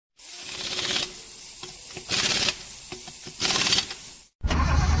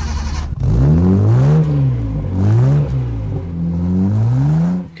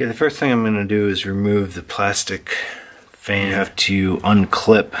Okay, the first thing I'm going to do is remove the plastic fan. You have to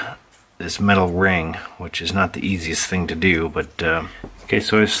unclip this metal ring, which is not the easiest thing to do, but okay,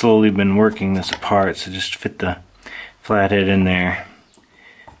 so I've slowly been working this apart, so just fit the flathead in there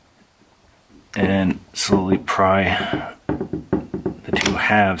and slowly pry the two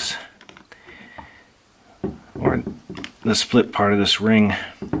halves, or the split part of this ring,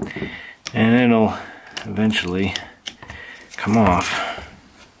 and it'll eventually come off.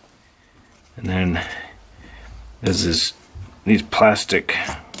 And then there's these plastic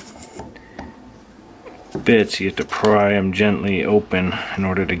bits, you have to pry them gently open in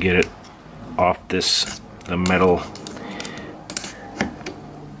order to get it off the metal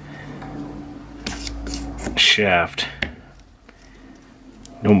shaft.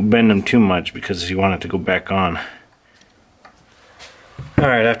 Don't bend them too much because you want it to go back on.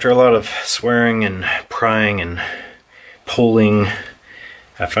 Alright, after a lot of swearing and prying and pulling,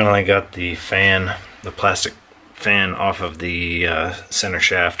 I finally got the fan, the plastic fan, off of the center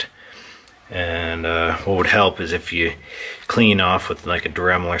shaft. And what would help is if you clean off with like a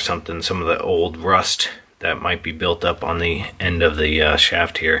Dremel or something some of the old rust that might be built up on the end of the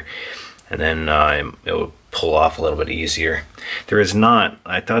shaft here, and then it would pull off a little bit easier. There is not.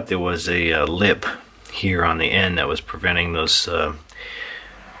 I thought there was a lip here on the end that was preventing those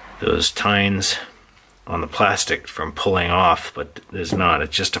tines on the plastic from pulling off, but there's not.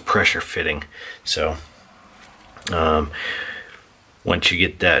 It's just a pressure fitting. So once you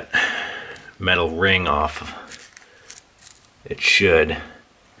get that metal ring off, it should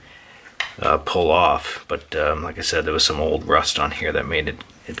pull off, but like I said, there was some old rust on here that made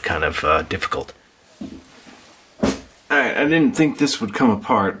it kind of difficult. Alright, I didn't think this would come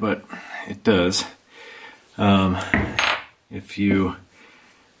apart, but it does. If you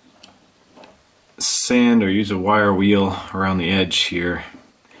sand or use a wire wheel around the edge here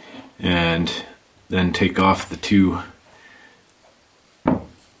and then take off the two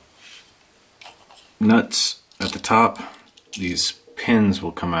nuts at the top, these pins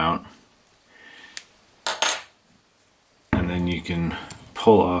will come out, and then you can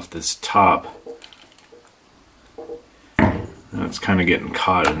pull off this top. Now it's kind of getting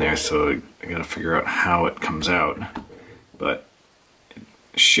caught in there, so I gotta figure out how it comes out, but it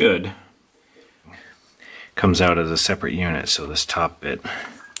should. Comes out as a separate unit, so this top bit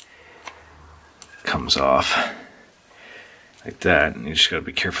comes off like that, and you just gotta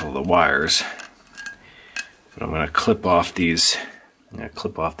be careful of the wires. But I'm going to clip off these. I'm going to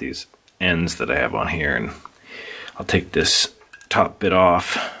clip off these ends that I have on here, and I'll take this top bit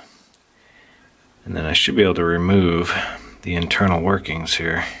off, and then I should be able to remove the internal workings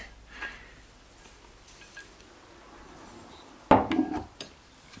here.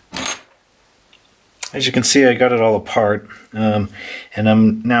 As you can see, I got it all apart, and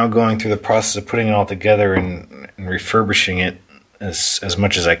I'm now going through the process of putting it all together and refurbishing it as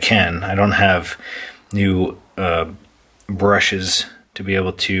much as I can. I don't have new brushes to be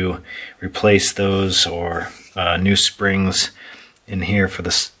able to replace those, or new springs in here for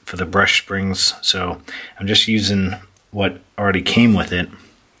the brush springs, so I'm just using what already came with it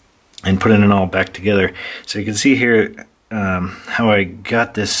and putting it all back together. So you can see here how I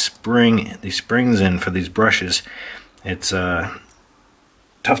got these springs in for these brushes. It's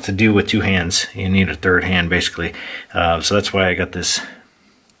tough to do with two hands. You need a third hand basically, so that's why I got this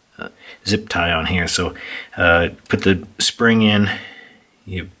zip tie on here. So put the spring in,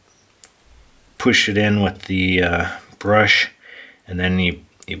 you push it in with the brush, and then you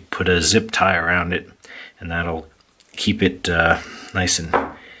put a zip tie around it, and that'll keep it nice and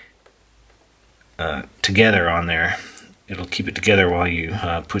together on there. It'll keep it together while you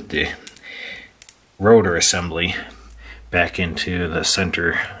put the rotor assembly back into the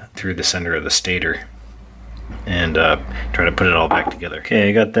center, through the center of the stator, and try to put it all back together. Okay,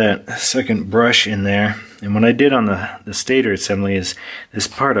 I got that second brush in there, and what I did on the stator assembly is this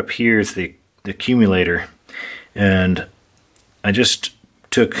part up here is the accumulator, and I just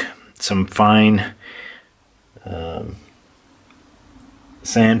took some fine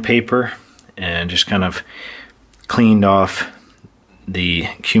sandpaper and just kind of cleaned off the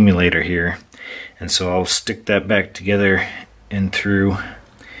accumulator here, and so I'll stick that back together and through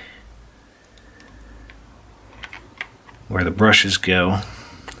where the brushes go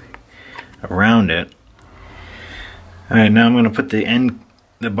around it. Alright, now I'm going to put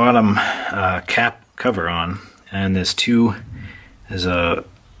the bottom cap cover on, and there's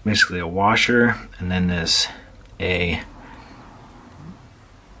basically a washer, and then there's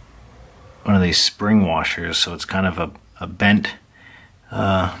one of these spring washers, so it's kind of a bent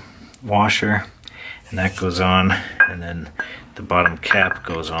washer, and that goes on, and then the bottom cap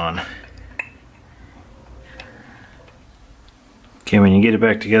goes on. Okay, when you get it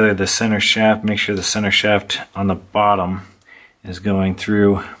back together, the center shaft, make sure the center shaft on the bottom is going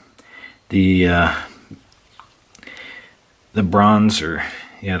through the bronze,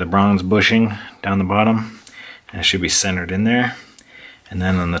 the bronze bushing down the bottom, and it should be centered in there. And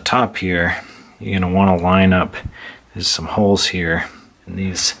then on the top here, you're going to want to line up. There's some holes here, and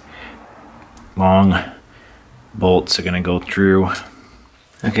these long bolts are going to go through.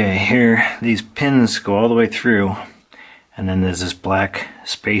 Okay, here these pins go all the way through, and then there's this black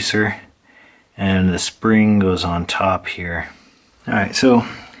spacer, and the spring goes on top here. Alright, so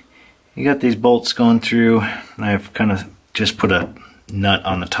you got these bolts going through, and I've kind of just put a nut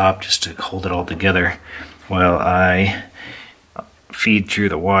on the top just to hold it all together while I feed through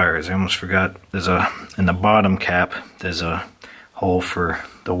the wires. I almost forgot, in the bottom cap, there's a hole for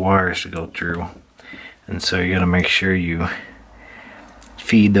the wires to go through. And so you gotta make sure you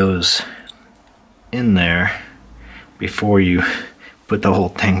feed those in there before you put the whole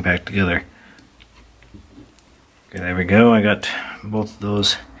thing back together. Okay, there we go. I got both of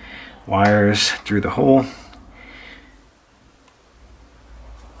those wires through the hole.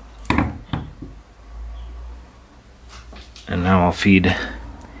 And now I'll feed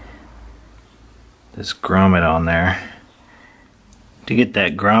this grommet on there. To get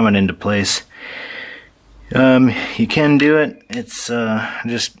that grommet into place, you can do it. It's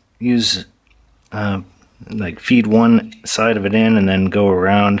just use like feed one side of it in and then go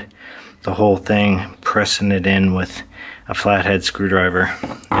around the whole thing, pressing it in with a flathead screwdriver.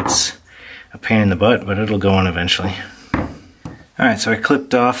 It's a pain in the butt, but it'll go on eventually. Alright, so I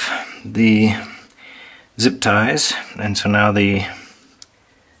clipped off the zip ties, and so now the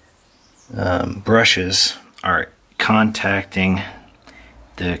brushes are contacting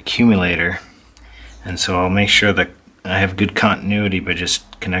the accumulator, and so I'll make sure that I have good continuity by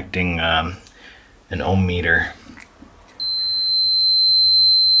just connecting an ohm meter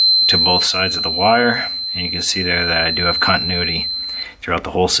to both sides of the wire, and you can see there that I do have continuity throughout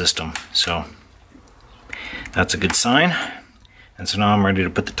the whole system, so that's a good sign. And so now I'm ready to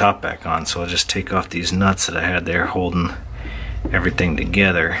put the top back on, so I'll just take off these nuts that I had there holding everything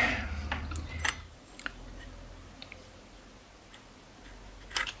together.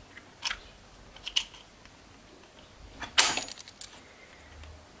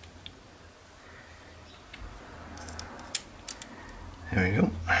 There we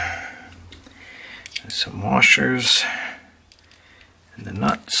go. There's some washers and the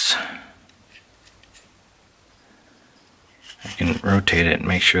nuts. I can rotate it and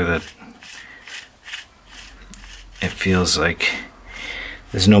make sure that it feels like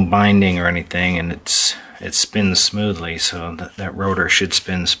there's no binding or anything, and it spins smoothly, so that rotor should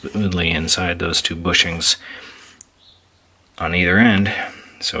spin smoothly inside those two bushings on either end.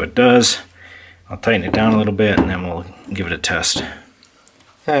 So it does. I'll tighten it down a little bit and then we'll give it a test.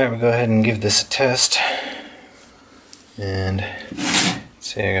 Alright, we'll go ahead and give this a test. And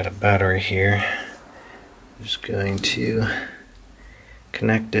see, I got a battery here. I'm just going to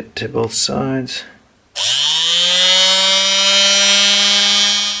connect it to both sides.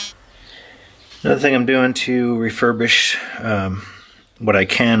 Another thing I'm doing to refurbish what I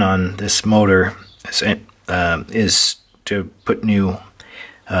can on this motor is to put new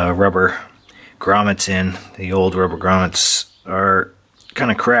rubber grommets in. The old rubber grommets are kind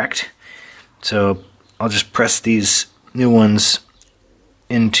of cracked, so I'll just press these new ones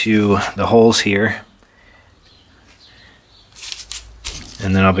into the holes here,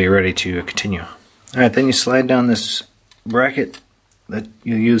 and then I'll be ready to continue. Alright, then you slide down this bracket that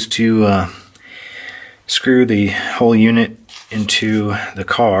you use to screw the whole unit into the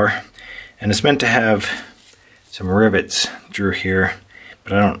car, and it's meant to have some rivets through here,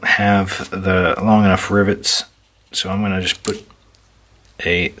 but I don't have the long enough rivets, so I'm going to just put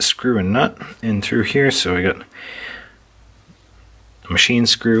a screw and nut in through here. So we got a machine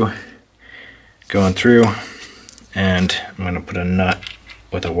screw going through, and I'm going to put a nut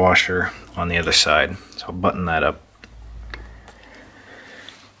with a washer on the other side. So I'll button that up.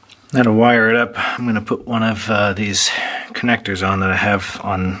 Now to wire it up, I'm going to put one of these connectors on that I have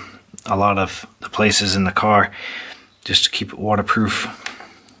on a lot of the places in the car, just to keep it waterproof.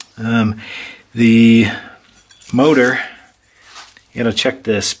 The motor, you gotta check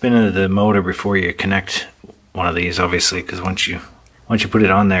the spin of the motor before you connect one of these, obviously, because once you put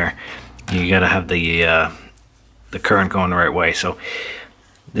it on there, you gotta have the current going the right way. So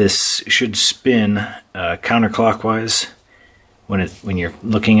this should spin counterclockwise when you're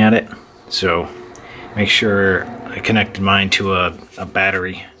looking at it. So make sure I connected mine to a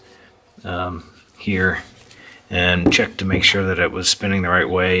battery here and checked to make sure that it was spinning the right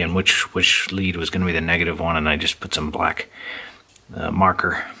way and which lead was going to be the negative one, and I just put some black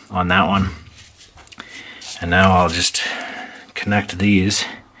marker on that one. And now I'll just connect these.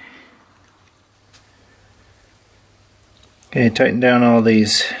 Okay, tighten down all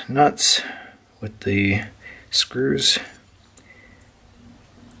these nuts with the screws,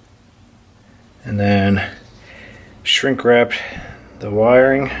 and then shrink wrap the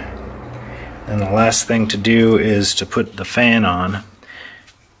wiring. And the last thing to do is to put the fan on.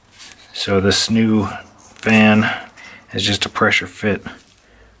 So this new fan is just a pressure fit,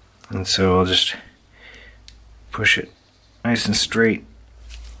 and so I'll just push it nice and straight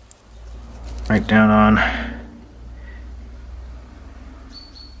right down on.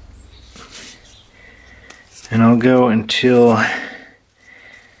 And I'll go until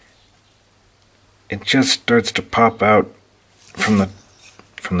it just starts to pop out from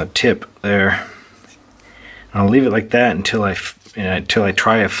the tip there. And I'll leave it like that until I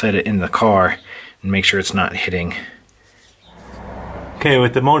try to fit it in the car and make sure it's not hitting. Okay,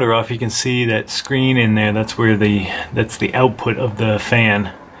 with the motor off, you can see that screen in there. That's the output of the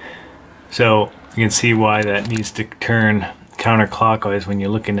fan. So you can see why that needs to turn counterclockwise when you're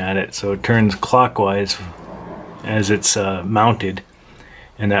looking at it. So it turns clockwise as it's mounted,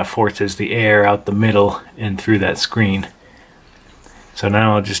 and that forces the air out the middle and through that screen. So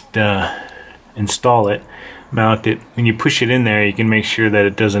now I'll just install it, mount it. When you push it in there, you can make sure that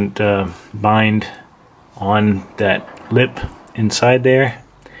it doesn't bind on that lip inside there.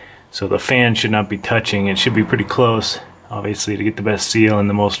 So the fan should not be touching. It should be pretty close, obviously, to get the best seal and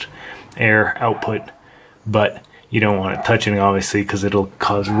the most air output, but you don't want it touching, obviously, because it'll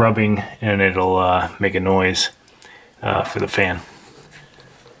cause rubbing and it'll make a noise for the fan.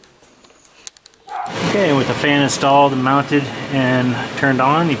 Okay, with the fan installed and mounted and turned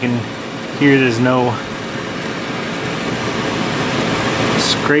on, you can hear there's no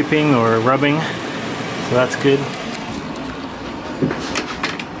scraping or rubbing, so that's good.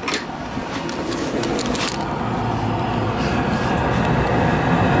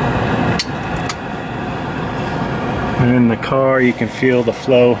 And in the car, you can feel the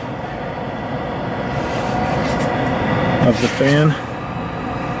flow of the fan.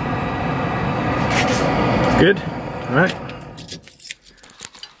 Good. All right.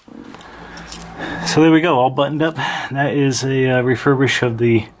 So there we go, all buttoned up. That is a refurbish of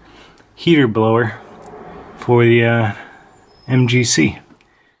the heater blower for the MGC.